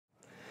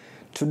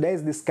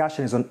Today's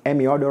discussion is on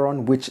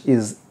amiodarone, which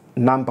is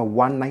number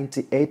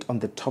 198 on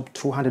the top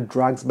 200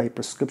 drugs by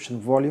prescription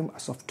volume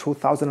as of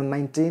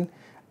 2019.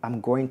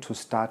 I'm going to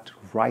start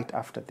right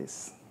after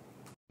this.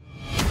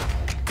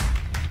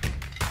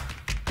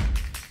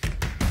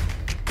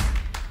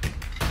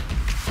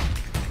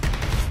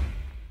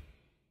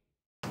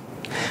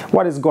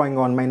 What is going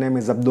on? My name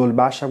is Abdul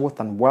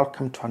Bashawuth and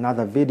welcome to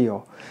another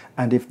video.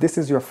 And if this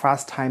is your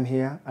first time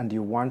here and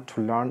you want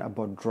to learn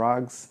about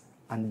drugs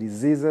and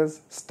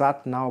diseases,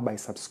 start now by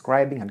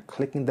subscribing and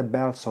clicking the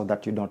bell so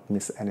that you don't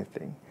miss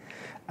anything.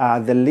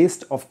 The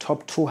list of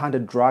top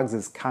 200 drugs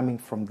is coming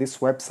from this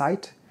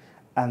website,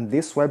 and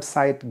this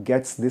website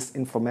gets this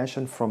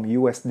information from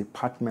US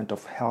Department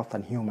of Health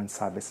and Human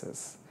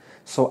Services.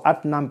 So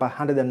at number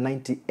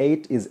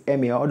 198 is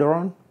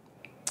amiodarone.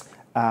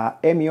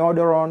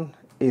 Amiodarone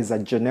is a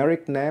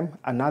generic name.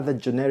 Another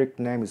generic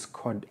name is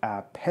called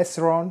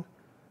Pesirone.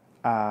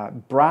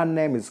 Brand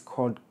name is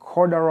called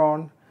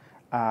Cordarone.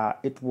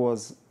 It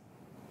was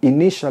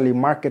initially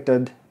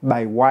marketed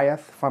by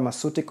Wyeth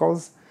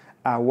Pharmaceuticals.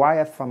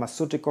 Wyeth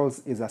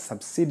Pharmaceuticals is a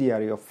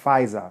subsidiary of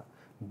Pfizer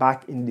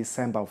back in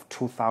December of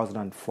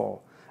 2004.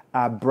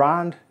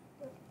 Brand,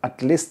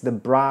 at least the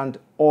brand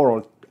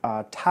oral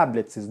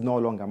tablets, is no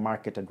longer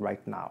marketed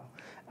right now.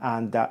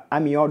 And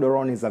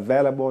amiodarone is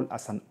available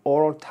as an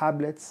oral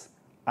tablets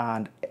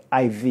and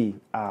IV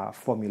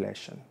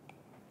formulation.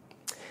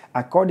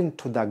 According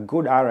to the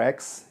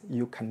GoodRx,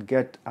 you can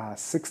get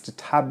 60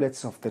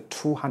 tablets of the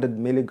 200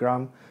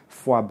 milligram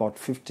for about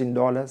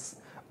 $15,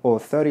 or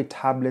 30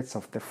 tablets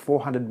of the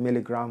 400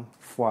 milligram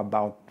for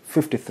about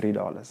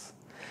 $53.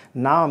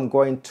 Now I'm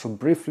going to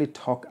briefly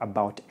talk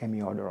about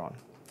amiodarone.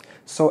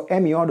 So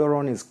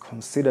amiodarone is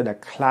considered a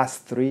class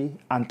 3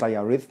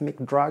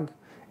 antiarrhythmic drug.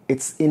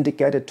 It's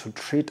indicated to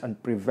treat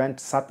and prevent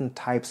certain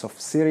types of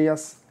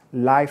serious,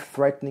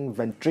 life-threatening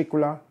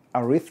ventricular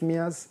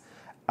arrhythmias.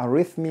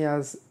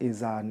 Arrhythmias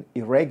is an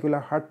irregular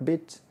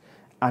heartbeat,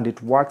 and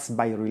it works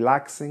by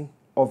relaxing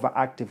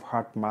overactive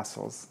heart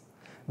muscles.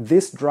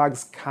 These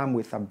drugs come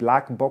with a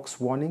black box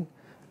warning.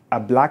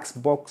 A black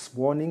box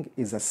warning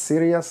is a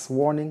serious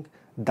warning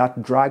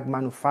that drug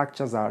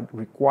manufacturers are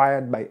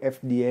required by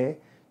FDA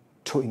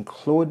to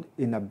include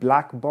in a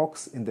black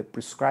box in the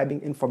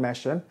prescribing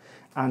information,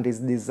 and is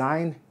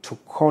designed to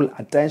call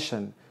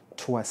attention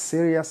to a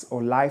serious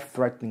or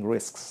life-threatening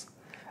risks.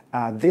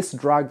 This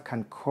drug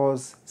can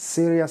cause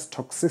serious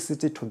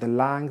toxicity to the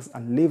lungs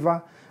and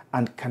liver,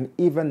 and can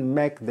even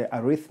make the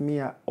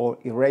arrhythmia or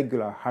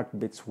irregular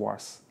heartbeats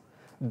worse.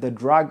 The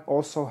drug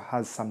also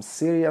has some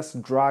serious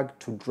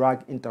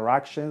drug-to-drug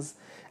interactions,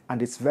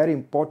 and it's very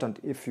important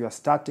if you are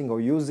starting or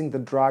using the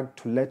drug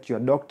to let your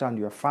doctor and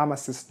your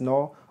pharmacist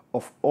know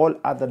of all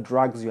other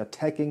drugs you are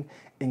taking,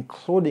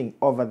 including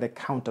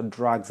over-the-counter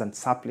drugs and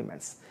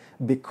supplements.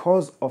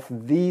 Because of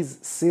these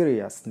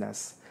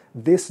seriousness,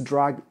 this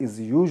drug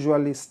is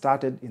usually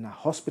started in a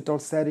hospital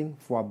setting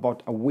for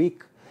about a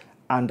week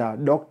under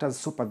doctor's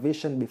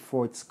supervision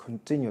before it's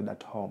continued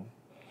at home.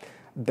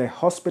 The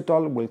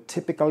hospital will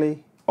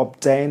typically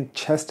obtain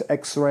chest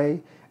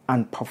x-ray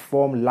and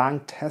perform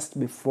lung tests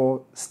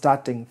before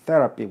starting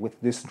therapy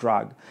with this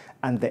drug,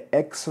 and the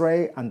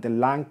x-ray and the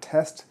lung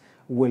test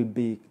will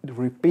be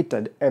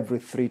repeated every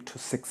 3 to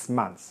 6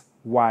 months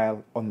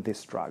while on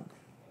this drug.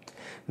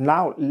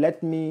 Now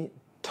let me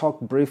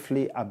talk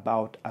briefly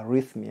about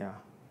arrhythmia.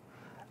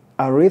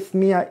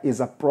 Arrhythmia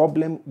is a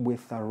problem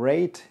with the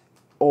rate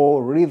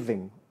or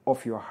rhythm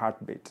of your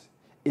heartbeat.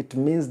 It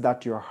means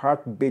that your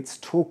heart beats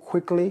too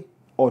quickly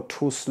or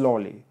too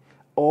slowly,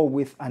 or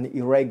with an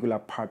irregular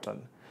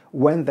pattern.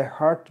 When the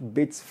heart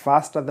beats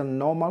faster than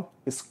normal,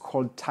 it's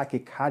called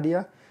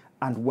tachycardia,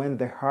 and when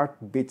the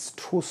heart beats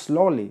too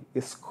slowly,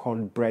 it's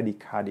called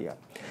bradycardia.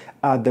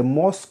 The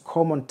most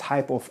common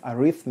type of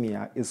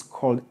arrhythmia is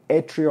called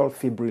atrial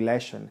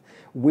fibrillation,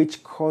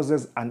 which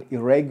causes an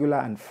irregular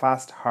and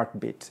fast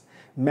heartbeat.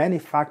 Many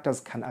factors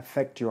can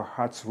affect your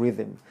heart's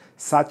rhythm,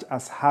 such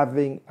as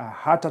having a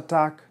heart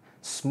attack,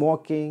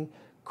 smoking,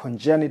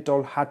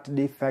 congenital heart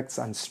defects,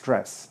 and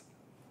stress.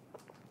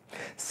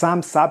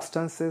 Some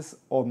substances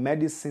or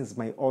medicines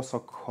may also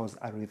cause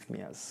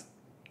arrhythmias.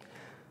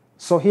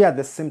 So here are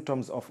the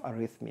symptoms of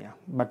arrhythmia,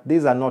 but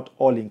these are not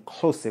all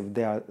inclusive.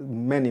 There are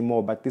many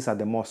more, but these are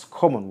the most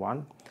common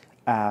one.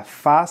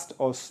 Fast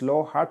or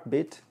slow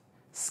heartbeat,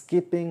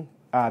 skipping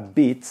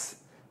beats,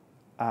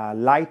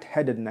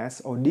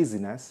 lightheadedness or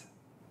dizziness,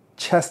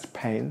 chest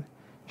pain,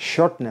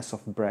 shortness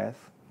of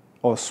breath,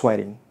 or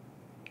sweating.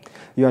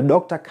 Your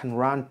doctor can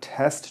run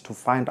tests to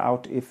find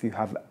out if you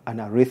have an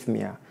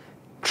arrhythmia.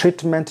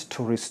 Treatment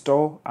to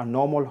restore a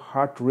normal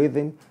heart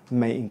rhythm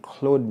may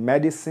include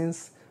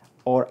medicines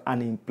or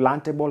an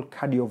implantable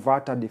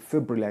cardioverter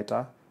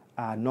defibrillator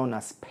known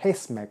as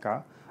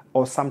pacemaker,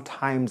 or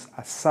sometimes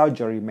a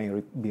surgery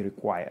may be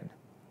required.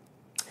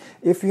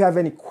 If you have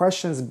any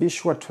questions, be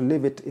sure to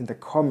leave it in the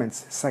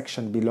comments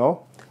section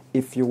below.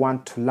 If you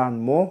want to learn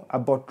more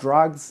about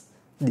drugs,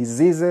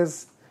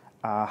 diseases,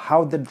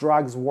 how the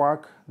drugs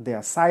work,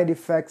 their side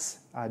effects,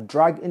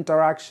 drug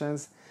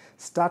interactions,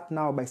 Start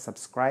now by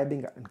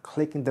subscribing and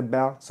clicking the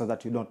bell so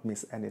that you don't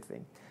miss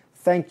anything.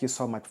 Thank you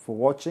so much for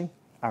watching.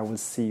 I will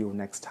see you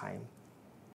next time.